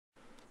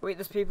Wait,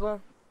 there's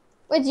people?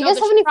 Wait, do you guys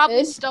have any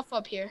probably food? stuff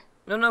up here.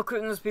 No,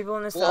 Krypton, there's people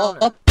in this town.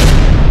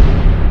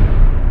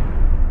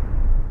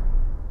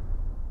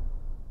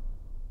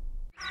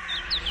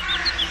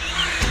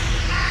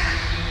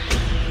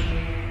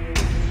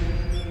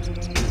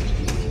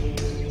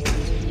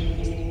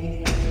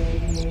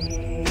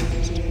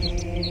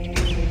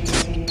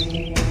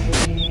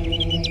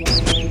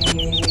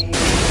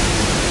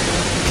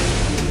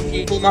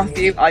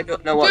 Matthew, I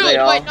don't know what Dude, they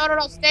are. wait, no,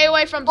 stay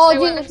away from. Oh, stay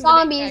away dude,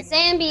 from the big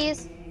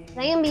zombies.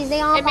 They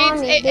all It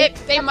means me. they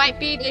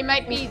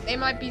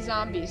might be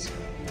zombies.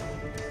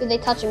 Dude, they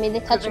touching me.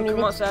 Krypton,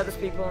 come outside, there's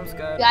people, I'm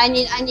scared.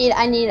 Dude,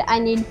 I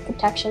need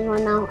protection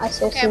right now. I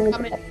seriously need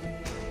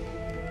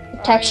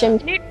protection.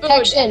 I need food.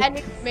 Protection. I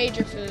need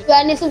major food. Dude,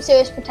 I need some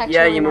serious protection.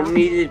 Yeah, right your now. mum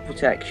needed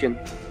protection.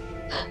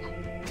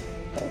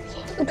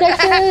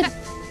 Protection.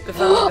 I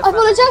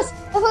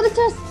found a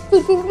chest.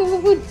 Food.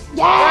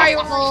 Yeah. Where are you?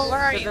 Apple. Where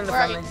are you? Krypton,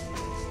 Where are you?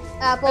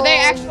 Apple. Are they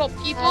actual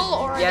people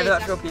or are Yeah, they they're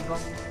actual people.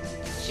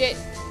 shit?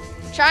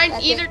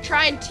 Either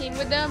try and team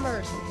with them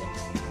or something.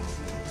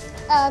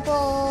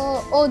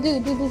 Apple. Oh,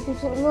 dude.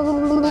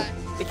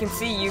 They can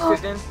see you,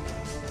 Krypton.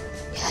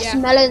 Yes, Yeah.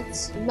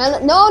 melons. No,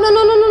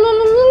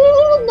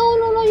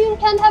 you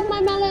can't have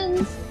my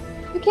melons.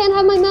 You can't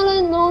have my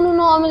melon. No, I'm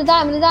gonna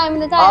die. Oh,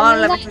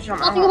 let me touch on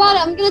Nothing about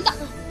it. I'm gonna die.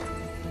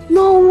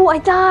 No, I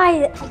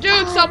died.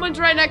 Dude, someone's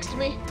right next to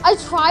me. I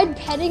tried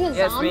petting a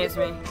Yeah, zombie. it's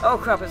me. Oh,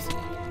 crap, it's...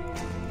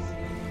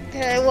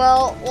 Okay,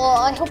 well,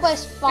 I hope I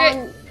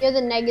spawn near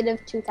the negative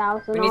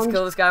 2,000. We need to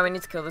kill this guy,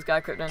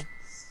 Krypton.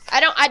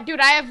 Dude,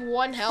 I have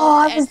 1 health. Oh,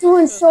 I was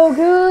doing so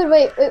good.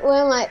 Wait,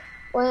 where am I?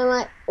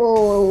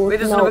 Oh, Wait,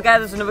 there's no.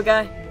 another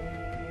guy.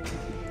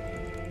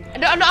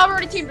 No, I'm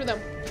already teamed with them.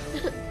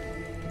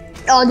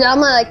 Oh, dude,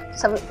 I'm at like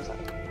 7%.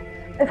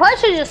 I probably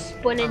should just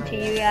sprint into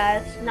you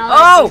guys. Now that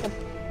Oh! I think of-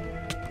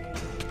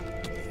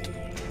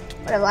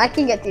 Whatever, I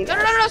can get to you guys.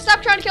 No,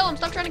 stop trying to kill him.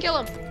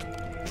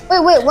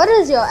 Wait, what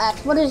is your X?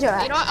 What is your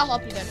X? You know what? I'll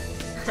help you then.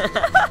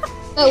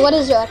 Wait, what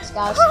is your X,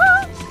 guys?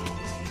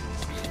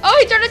 Oh,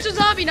 he turned into a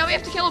zombie. Now we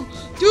have to kill him.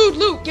 Dude,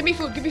 Luke, give me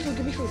food. Dude,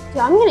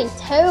 I'm getting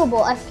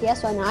terrible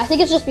FPS right now. I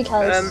think it's just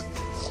because...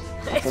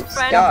 His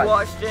friend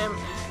watched him.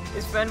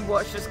 His friend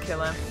watched us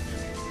kill him.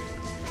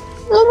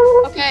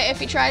 Okay, if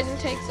he tries and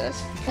takes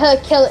us.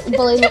 Kill it,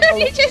 bully the Dude,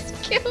 bully. he just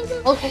killed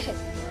him. Okay,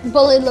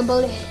 bully the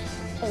bully.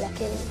 Kill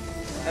it.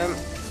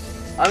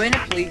 I'm in a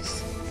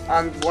place,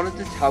 and one of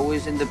the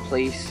towers in the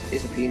place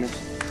is a penis.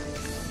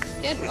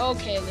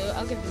 Okay, Lou,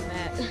 I'll give him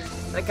that.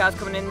 That guy's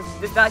coming in.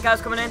 That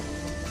guy's coming in.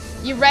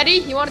 You ready?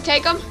 You want to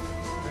take him?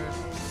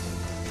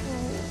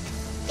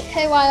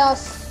 KYL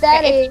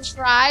steady. If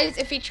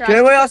he tries. Get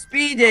away, our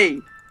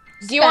Speedy!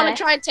 Do you want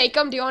to try and take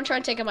him?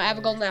 I have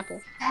a golden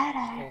apple. Hold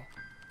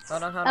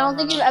on. I don't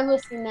think you've ever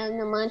seen that.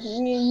 Never mind.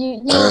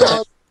 You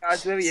know.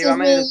 Guys, where are you?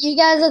 Excuse me, you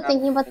guys are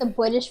thinking about the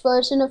British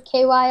version of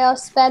KYL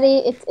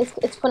Speddy.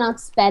 It's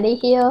pronounced Speddy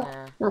here,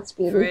 not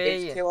Speedy.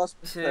 3,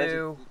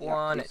 2,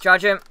 1.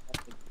 Charge him.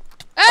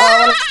 Oh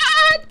my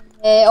god.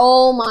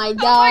 Oh my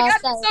god,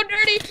 it's so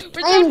dirty.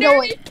 We're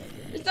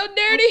so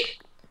dirty.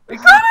 We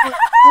got it.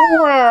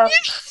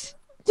 Yes.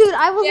 Dude,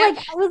 I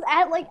was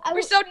at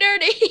We're so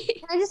dirty.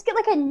 Can I just get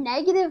like a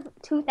negative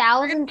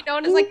 2,000?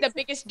 Known as like the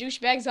biggest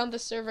douchebags on the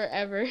server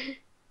ever. I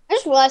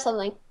just realized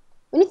something.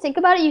 When you think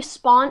about it, you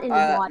spawn in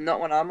water.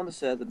 Not when I'm on the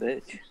server,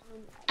 bitch.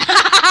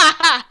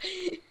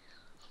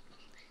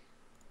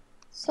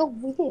 So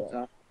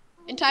weird.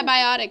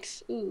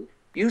 Antibiotics. Ooh.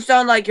 You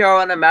sound like you're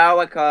an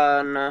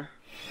American. Are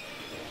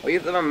you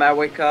from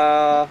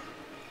America?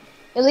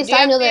 At least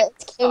I know that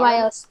it's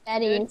KYL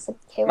Speddy instead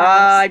of KYL.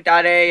 My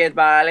daddy is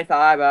Miley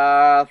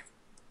Cyrus.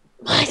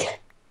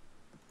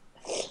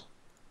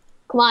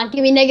 Come on,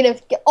 give me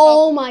negative.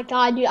 Oh my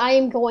god, dude, I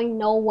am going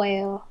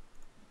nowhere.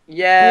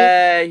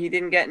 Yeah, he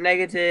didn't get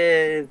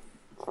negative.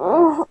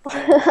 Dude,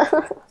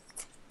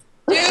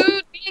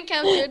 we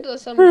encountered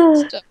some stuff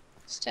in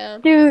this town.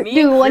 Dude,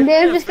 one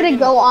day I'm just gonna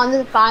go on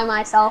this by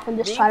myself and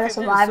just try to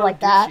survive like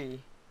that.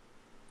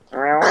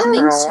 I'm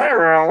gonna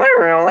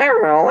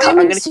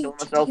kill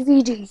myself.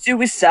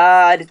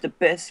 Suicide is the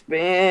best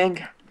thing.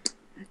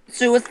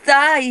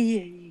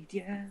 Suicide,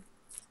 yeah.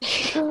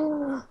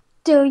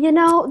 Do you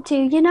know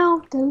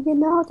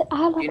that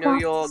I love You know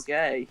you're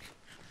gay.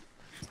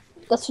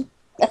 That's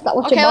not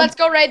what Okay, let's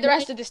go raid the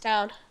rest of this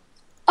town.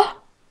 Guys,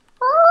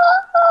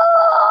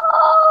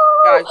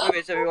 do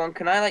this, everyone.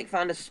 Can I like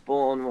find a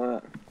spawn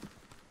where?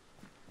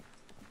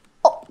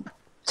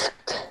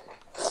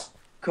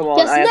 Come on.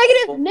 Yes,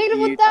 negative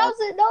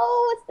 1,000.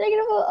 No, it's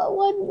negative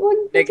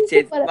one.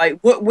 Negative. Like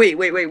what? Wait.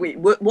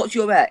 What's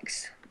your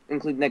X?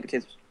 Include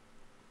negatives.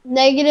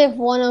 Negative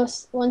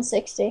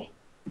 160.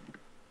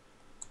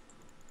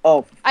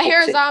 Oh. I hear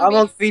a sake. zombie.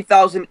 I'm on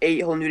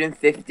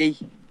 3,850.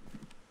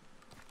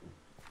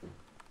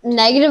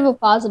 Negative or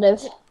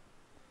positive?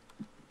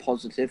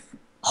 Positive.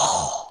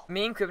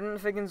 Me and Krypton are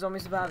freaking zombie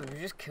survivors. We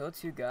just killed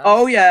 2 guys.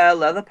 Oh yeah,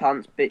 leather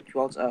pants, bitch.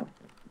 What's up?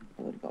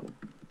 I already got them.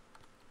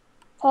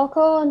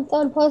 Parkour and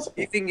third person.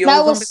 You think you're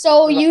That was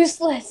so zombie?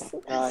 useless.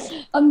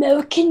 Right.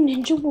 American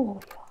Ninja Warrior.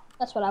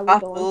 That's what I was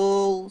doing.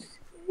 Apples.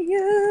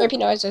 Yeah. Creepy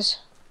noises.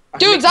 I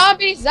can Dude, make-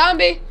 zombies!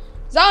 Zombies! Creepy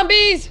noises. I can Dude,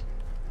 make- zombies!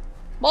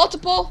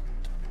 Multiple!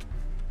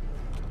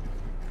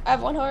 I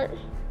have 1 heart.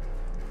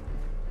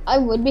 I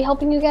would be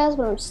helping you guys,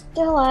 but I'm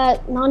still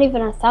at not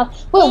even 1,000.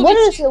 Wait, Holy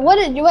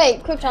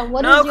wait, Krypton,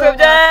 what No, is your...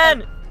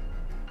 Krypton!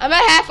 I'm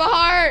at half a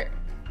heart!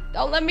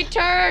 Don't let me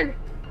turn!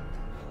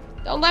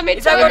 Don't let me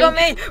He's turn! got on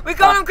me! We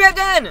got him,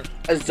 Krypton!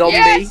 A zombie?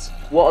 Yes!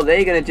 What are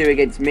they gonna do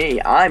against me?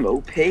 I'm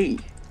OP. Wait,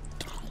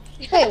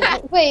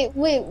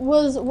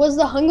 was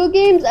the Hunger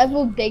Games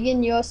ever big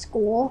in your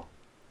school?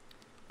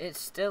 It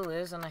still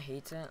is, and I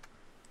hate it.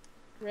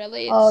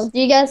 Really? Oh, do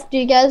you guys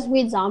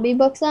read zombie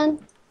books then?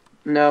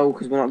 No,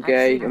 because we're not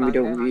gay Actually, and we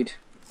don't manga. read.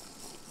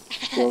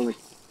 Slowly.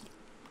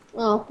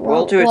 Oh, We're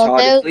all too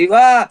retarded to leave.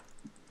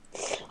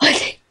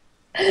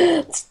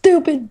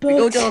 Stupid We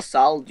go books. to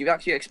Sal. Do you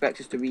actually expect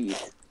us to read?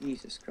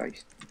 Jesus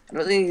Christ. I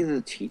don't think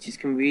the teachers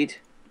can read.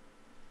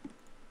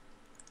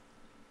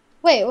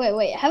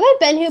 Wait. Have I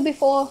been here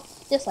before?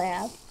 Yes, I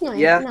have. No,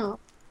 Yeah. No.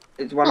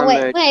 It's one Oh, on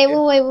wait.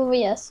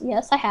 the...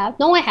 Yes, I have.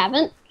 No, I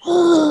haven't.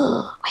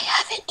 I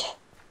haven't.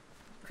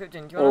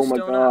 Krypton, do you Oh want a my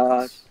stone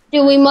God. axe?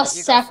 Dude, we must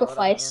You got sword,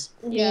 sacrifice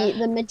Yeah.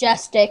 the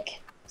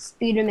majestic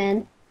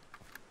Spoderman.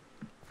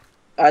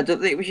 I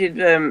don't think we should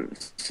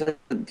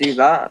do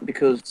that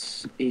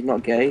because he's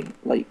not gay,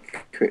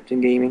 like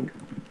Krypton Gaming.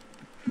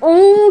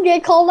 Oh,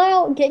 get called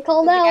out. Get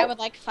called The guy out. with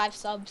like 5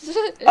 subs.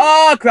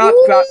 Oh crap,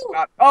 Ooh.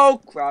 crap.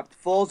 Oh crap.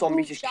 4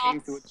 zombies just came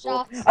Shots, through the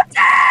door. shots. I'm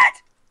dead!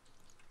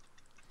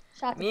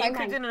 Shot Me and the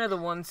Krypton are the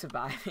ones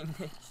surviving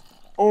this.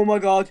 Oh my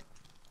God.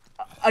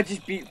 I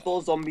just beat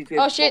 4 zombies with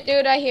Oh shit,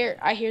 dude, I hear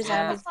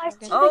Yeah.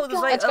 zombies. Oh,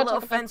 there's like Let's a go little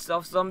talk about- fenced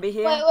off zombie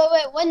here. Wait.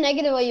 What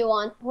negative are you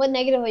on? What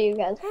negative are you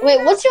guys?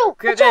 Wait, what's your X?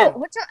 Krypton.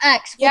 What's your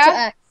X?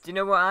 Yeah? X? Do you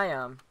know what I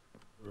am?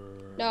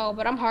 No,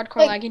 but I'm hardcore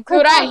Wait, lagging. Krypton,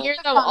 Dude, I hear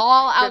them Krypton.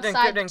 all Krypton,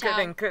 outside the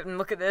town. Krypton,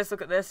 look at this,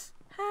 look at this.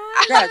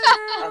 Guys,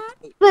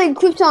 Wait,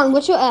 Krypton,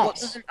 what's your what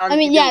X? does an I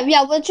mean, antidote-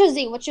 yeah. What's your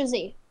Z? What's your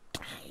Z?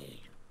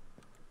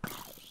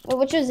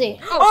 What's your Z?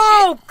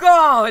 Oh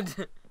God!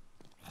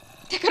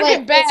 That could have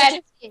been bad. what's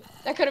your Z?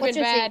 That could have What's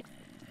been your Z?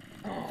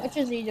 bad. What's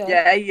your Z, Joe?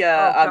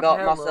 Yeah, Oh, I got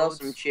crap, myself loads.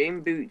 some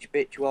chain boots,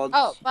 bitch wads.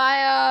 Oh,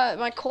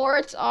 my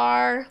quartz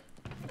are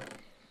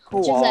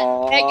is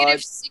that?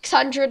 negative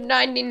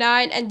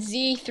 699 and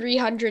Z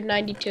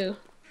 392.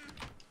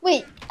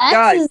 Wait, X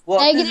Guys, is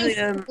what is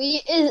negative the,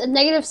 3 is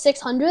negative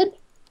 600.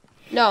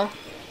 No,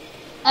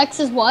 X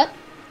is what?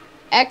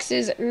 X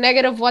is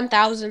negative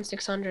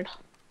 1,600.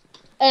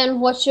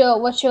 And what's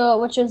your Z?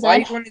 Why are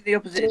you going in the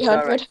opposite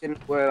 300? direction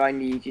where I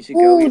need you to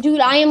go? Ooh, dude,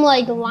 I am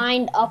like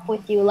lined up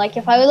with you. Like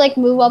if I would like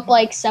move up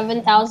like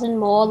 7,000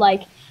 more,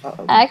 like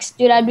Uh-oh. X,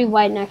 dude, I'd be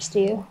right next to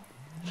you.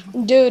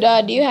 Dude,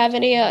 do you have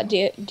any?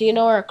 Do you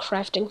know where a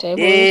crafting table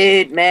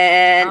is? Dude,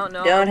 man, Oh,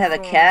 no, don't I'm have a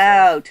full of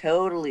cow,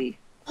 totally.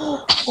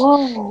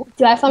 Whoa,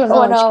 dude, I found a Oh,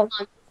 village. no. Come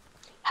on.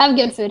 Have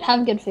good food.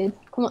 Have good food.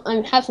 Come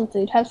on, have some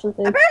food. Have some I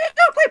food. better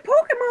not play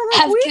Pokemon.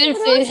 That's Have weird, good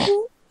but that's food.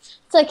 cool.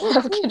 It's like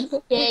Have good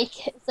food.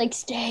 steak. It's like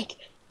steak.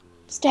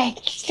 Steak.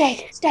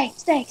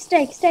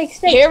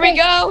 Here we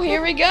go.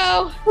 Here we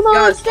go. Come on,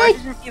 Guys, I steak.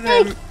 didn't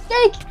even...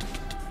 Steak.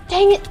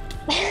 Dang it.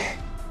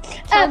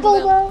 Apple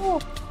them.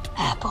 though.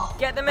 Apple.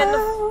 Get them in the.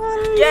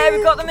 Yeah,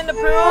 we got them in the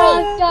pool.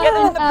 I got Get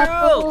them in an the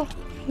apple. pool.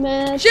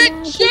 Man, Shoot.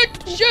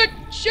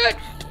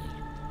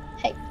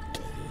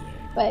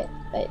 Wait.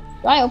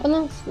 Do I open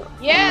this? No.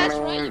 Yeah, that's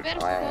right. You better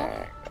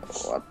go.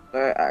 What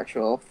the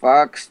actual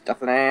fuck,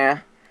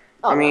 Stephanie?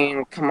 I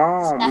mean, come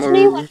on,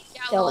 Stephanie, move. what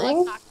Yeah, a little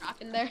Killing? like cock rock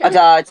in there.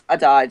 I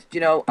died. Do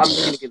you know, I'm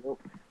gonna give up.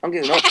 I'm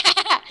giving up.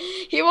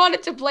 He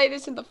wanted to play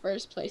this in the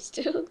first place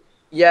too.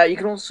 Yeah, you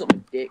can also suck my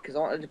dick, because I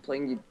wanted to play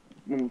in your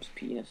mum's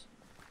penis.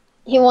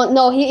 He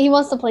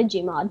wants to play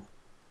Gmod.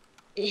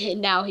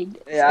 Now he.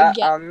 Yeah,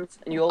 again.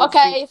 and you also...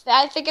 Okay,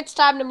 I think it's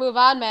time to move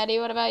on, Maddie.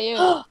 What about you?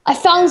 I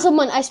found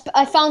someone. I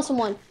found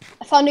someone.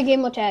 I found a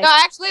gamer tag. No,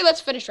 actually, let's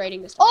finish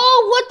raiding this time.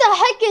 Oh, what the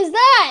heck is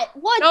that?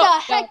 What No, the no.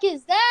 heck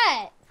is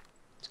that?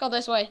 Let's go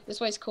this way. This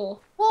way's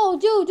cool. Whoa,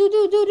 dude.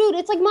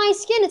 It's like my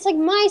skin. It's like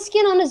my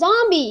skin on a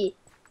zombie.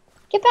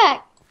 Get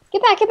back.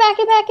 Get back. What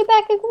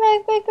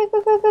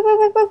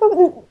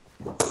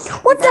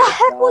the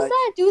heck was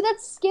that, dude?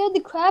 That scared the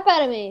crap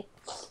out of me.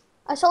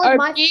 I saw like Are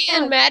my me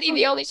and Maddie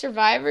the only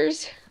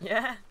survivors?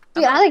 Yeah.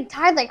 Dude, I like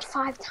died like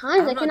 5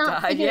 times. I I've cannot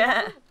not died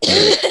figure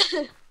it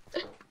yet.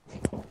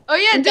 Oh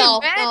yeah, dude, No,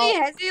 Maddie,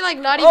 no. has he like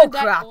not Oh, even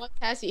died crap. once,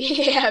 has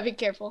he? Yeah, be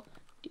careful.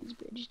 Dude's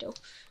bridge though.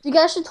 You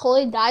guys should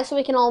totally die so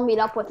we can all meet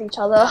up with each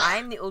other.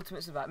 I'm the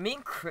ultimate survivor. Me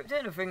and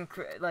Krypton are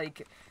freaking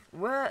like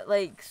we're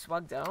like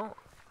swagged out.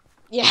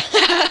 Yeah.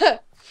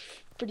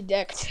 Pretty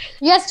decked.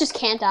 You guys just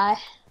can't die.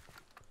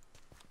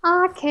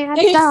 I can't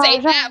You die. say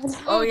that.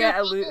 Oh yeah,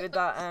 I looted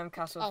that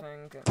castle Oh.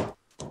 thing.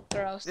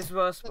 Gross. This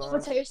was spawn.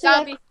 What's seriously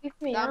Zombie. that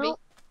creeped me Zombie. out?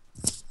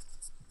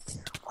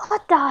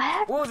 What the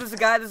heck? Oh, there's a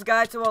guy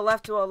to our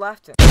left,